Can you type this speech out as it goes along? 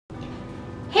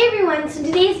Hey everyone, so in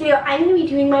today's video I'm going to be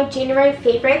doing my January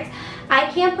favorites. I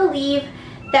can't believe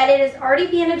that it is already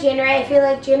the end of January. I feel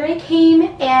like January came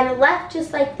and left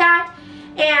just like that.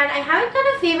 And I haven't done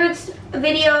a favorites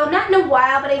video, not in a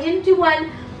while, but I didn't do one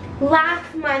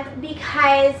last month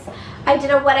because I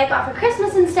did a what I got for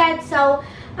Christmas instead. So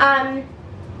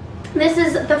this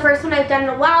is the first one I've done in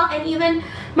a while, and even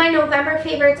my November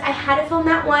favorites, I had to film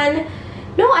that one.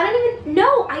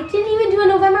 I didn't even do a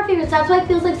November favorites. That's why it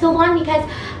feels like so long, because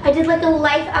I did like a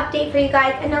life update for you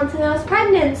guys announcing that I was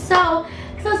pregnant. So,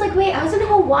 because I was like, wait, I was in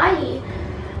Hawaii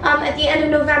at the end of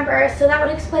November, so that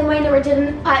would explain why I never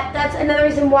did. That's another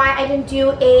reason why I didn't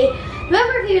do a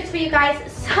November favorites for you guys.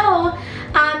 So,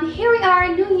 here we are,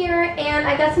 new year, and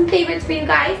I got some favorites for you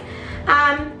guys.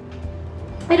 I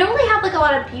don't really have like a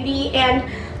lot of beauty and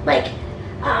like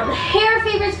hair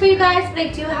favorites for you guys, but I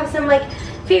do have some like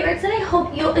favorites that I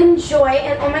hope you'll enjoy.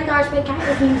 And oh my gosh, my cat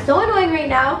is being so annoying right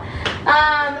now.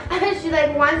 She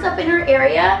like wants up in her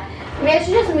area. Maybe I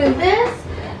should just move this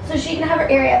so she can have her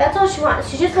area. That's all she wants.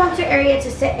 She just wants her area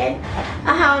to sit in.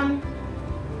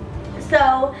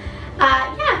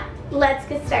 Yeah, let's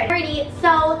get started. Alrighty,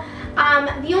 so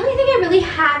the only thing I really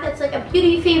have that's like a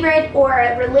beauty favorite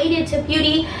or related to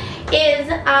beauty is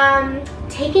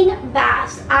taking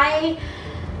baths. I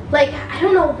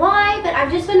don't know why, but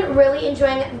I've just been really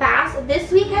enjoying baths.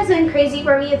 This week has been crazy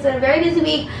for me. It's been a very busy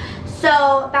week,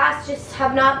 so baths just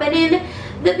have not been in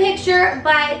the picture,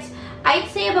 but I'd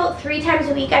say about 3 times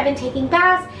a week I've been taking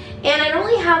baths, and I don't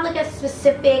really have like a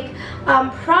specific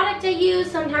product I use.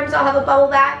 Sometimes I'll have a bubble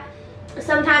bath,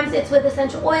 sometimes it's with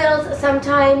essential oils,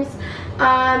 sometimes,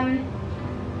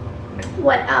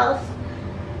 what else?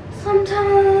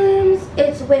 Sometimes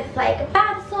it's with like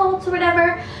bath salts or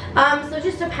whatever. So it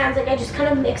just depends. Like I just kind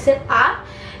of mix it up,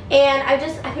 and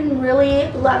I've been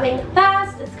really loving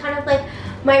baths. It's kind of like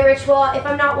my ritual. If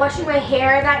I'm not washing my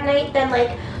hair that night, then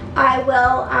like I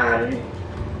will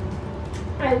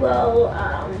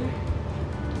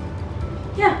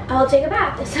take a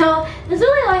bath. So that's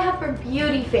really all I have for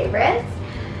beauty favorites.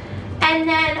 And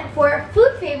then for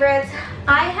food favorites,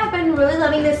 I have been really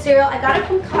loving this cereal. I got it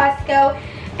from Costco,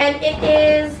 and it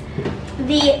is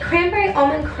the Cranberry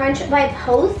Almond Crunch by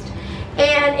Post,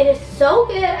 and it is so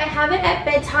good. I have it at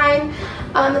bedtime.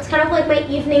 It's kind of like my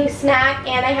evening snack,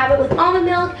 and I have it with almond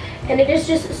milk, and it is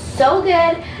just so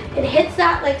good. It hits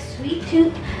that like sweet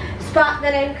tooth spot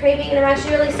that I'm craving, and I'm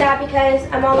actually really sad because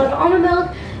I'm all out of almond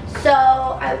milk, so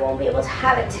I won't be able to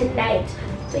have it tonight.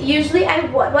 So usually I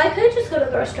would. Well, I could just go to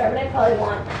the grocery store, but I probably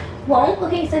won't.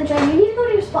 Okay, Sunshine, you need to go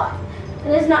to your spot.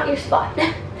 That is not your spot.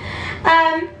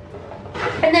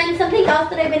 And then something else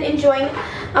that I've been enjoying,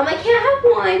 I can't have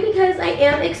wine because I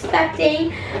am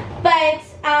expecting, but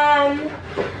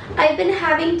I've been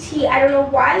having tea. I don't know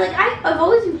why. Like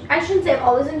I shouldn't say I've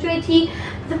always enjoyed tea.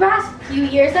 For the past few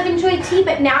years I've enjoyed tea,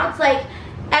 but now it's like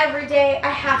every day I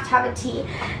have to have a tea.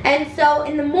 And so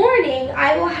in the morning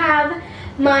I will have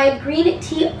my green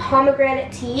tea,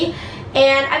 pomegranate tea,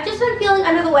 and I've just been feeling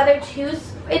under the weather too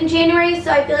in January,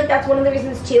 so I feel like that's one of the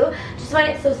reasons too. Just find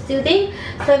it so soothing.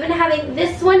 So I've been having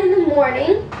this one in the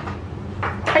morning,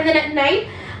 and then at night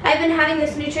I've been having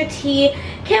this Nutri-Tea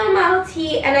chamomile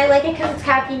tea, and I like it because it's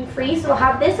caffeine free, so I'll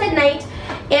have this at night.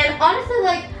 And honestly,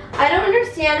 like, I don't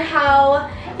understand how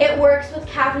it works with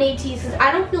caffeinated teas, because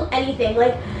I don't feel anything.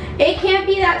 Like, it can't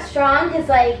be that strong, because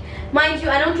like, mind you,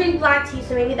 I don't drink black tea,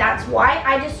 so maybe that's why.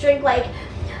 I just drink like,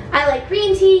 I like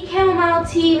green tea, chamomile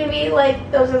tea, maybe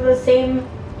like those are the same,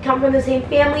 come from the same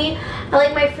family. I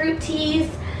like my fruit teas,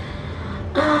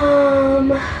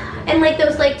 and like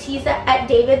those like teas at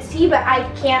David's Tea, but I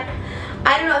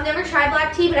don't know, I've never tried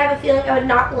black tea, but I have a feeling I would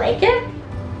not like it.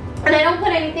 And I don't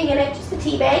put anything in it, just a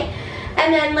tea bag.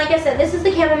 And then, like I said, this is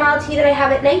the chamomile tea that I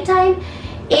have at nighttime.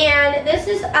 And this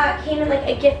is came in like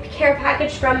a gift care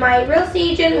package from my real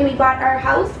estate agent when we bought our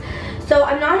house. So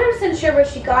I'm not 100% sure where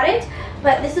she got it,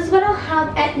 but this is what I'll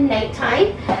have at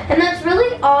nighttime. And that's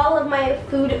really all of my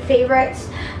food favorites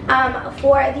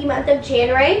for the month of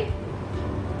January.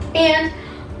 And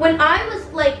when I was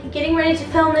like getting ready to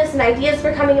film this and ideas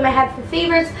were coming in my head for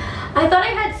favorites, I thought I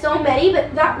had so many,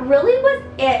 but that really was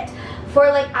it for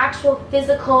like actual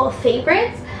physical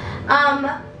favorites.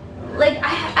 Like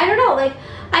I don't know, like,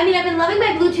 I mean, I've been loving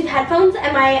my Bluetooth headphones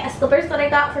and my slippers that I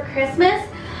got for Christmas.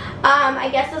 I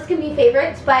guess those can be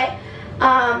favorites, but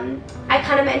I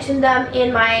kind of mentioned them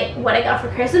in my what I got for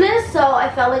Christmas, so I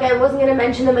felt like I wasn't going to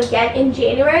mention them again in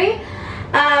January.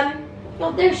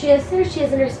 Well, there she is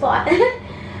in her spot.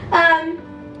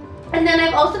 And then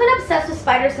I've also been obsessed with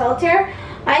Spider Solitaire.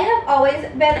 I've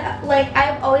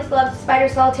always loved Spider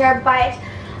Solitaire, but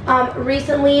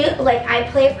recently, like, I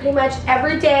play it pretty much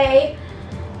every day.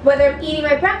 whether I'm eating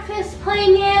my breakfast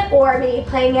playing it, or maybe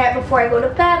playing it before I go to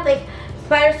bed. Like,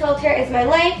 Spider Solitaire is my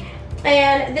life,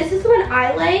 and this is the one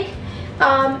I like.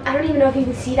 I don't even know if you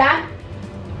can see that.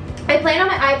 I play it on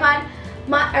my iPad.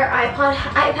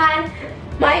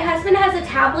 My husband has a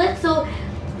tablet, so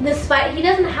he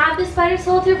doesn't have the Spider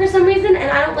Solitaire for some reason,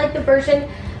 and I don't like the version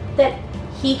that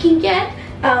he can get.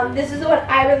 This is the one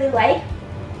I really like.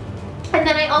 And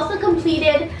then I also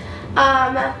completed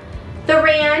The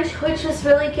Ranch, which was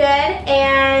really good,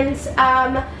 and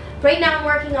right now I'm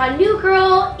working on New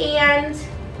Girl and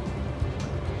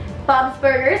Bob's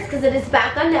Burgers because it is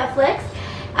back on Netflix,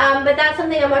 but that's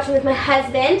something I'm watching with my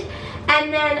husband.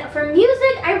 And then for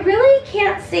music, I really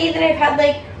can't say that I've had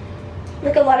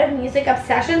like a lot of music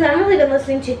obsessions. I haven't really been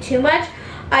listening to too much.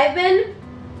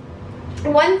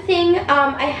 One thing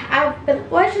well,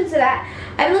 I shouldn't say that.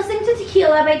 I've been listening to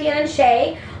Tequila by Dan and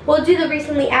Shay. We'll do the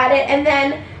recently added, and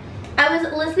then I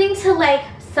was listening to like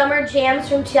summer jams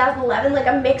from 2011, like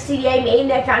a mix CD I made,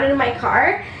 and I found it in my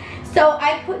car. So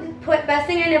I put Best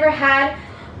Thing I Never Had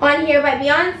on here by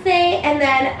Beyonce, and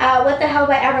then What the Hell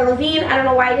by Avril Lavigne. I don't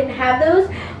know why I didn't have those,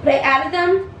 but I added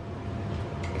them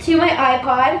to my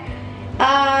iPod.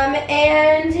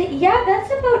 And yeah,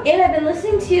 that's about it. I've been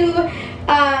listening to,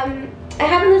 I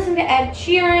haven't listened to Ed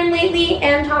Sheeran lately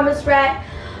and Thomas Rhett.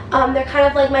 They're kind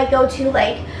of like my go-to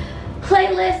like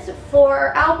playlist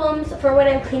for albums for when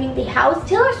I'm cleaning the house.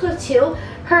 Taylor Swift too.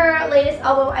 Her latest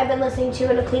album I've been listening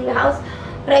to to clean the house.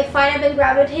 But I find I've been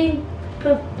gravitating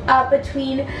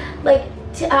between like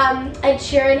Ed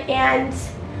Sheeran and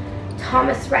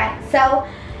Thomas Rhett. So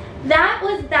that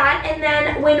was that. And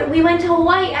then when we went to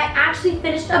Hawaii, I actually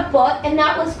finished a book, and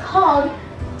that was called,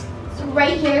 it's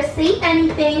right here, Say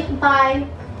Anything by,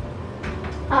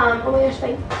 oh my gosh, if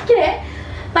I get it,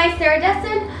 by Sarah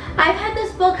Dessen. I've had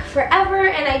this book forever,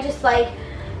 and I just like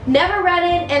never read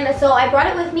it, and so I brought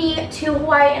it with me to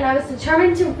Hawaii, and I was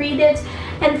determined to read it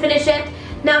and finish it.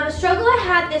 Now the struggle I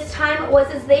had this time was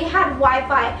they had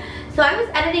Wi-Fi, so I was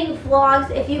editing vlogs.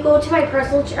 If you go to my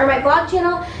personal or my vlog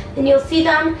channel, then you'll see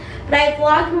them. But I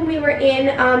vlogged when we were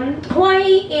in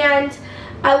Hawaii, and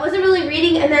I wasn't really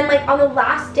reading. And then like on the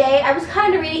last day, I was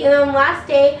kind of reading, and then on the last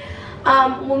day,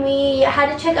 when we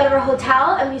had to check out of our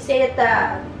hotel, and we stayed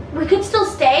at we could still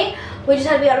stay, we just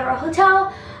had to be out of our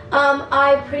hotel.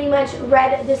 I pretty much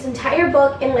read this entire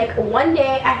book in like one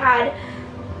day. I had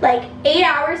like 8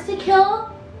 hours to kill,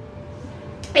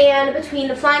 and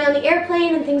between flying on the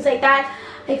airplane and things like that,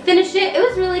 I finished it. It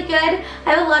was really good.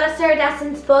 I have a lot of Sarah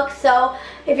Dessen's books, so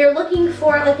if you're looking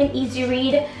for like an easy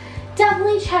read,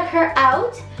 definitely check her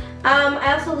out.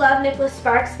 I also love Nicholas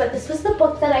Sparks, but this was the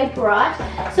book that I brought.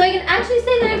 So I can actually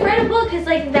say that I've read a book, because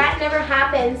like that never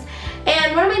happens.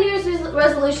 And one of my New Year's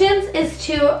resolutions is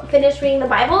to finish reading the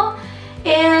Bible.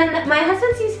 And my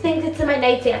husband seems to think it's in my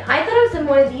nightstand. I thought it was in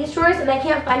one of these drawers, and I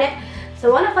can't find it. So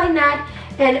I want to find that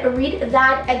and read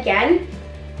that again,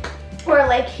 or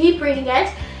like keep reading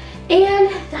it. And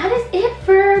that is it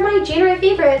for my January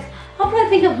favorites. I'll probably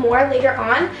think of more later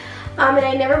on.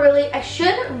 And I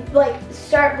should like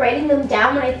start writing them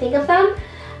down when I think of them.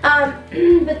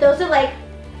 But those are like,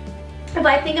 if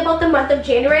I think about the month of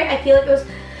January, I feel like it was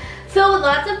filled with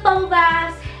lots of bubble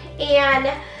baths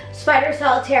and Spider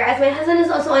Solitaire, as my husband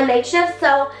is also on night shift,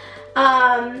 so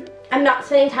I'm not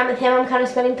spending time with him, I'm kind of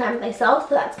spending time with myself,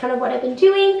 so that's kind of what I've been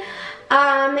doing.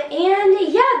 And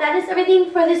yeah, that is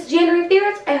everything for this January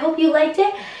favorites. I hope you liked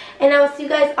it, and I will see you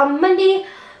guys on Monday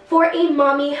for a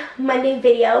Mommy Monday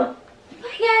video.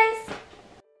 Bye guys!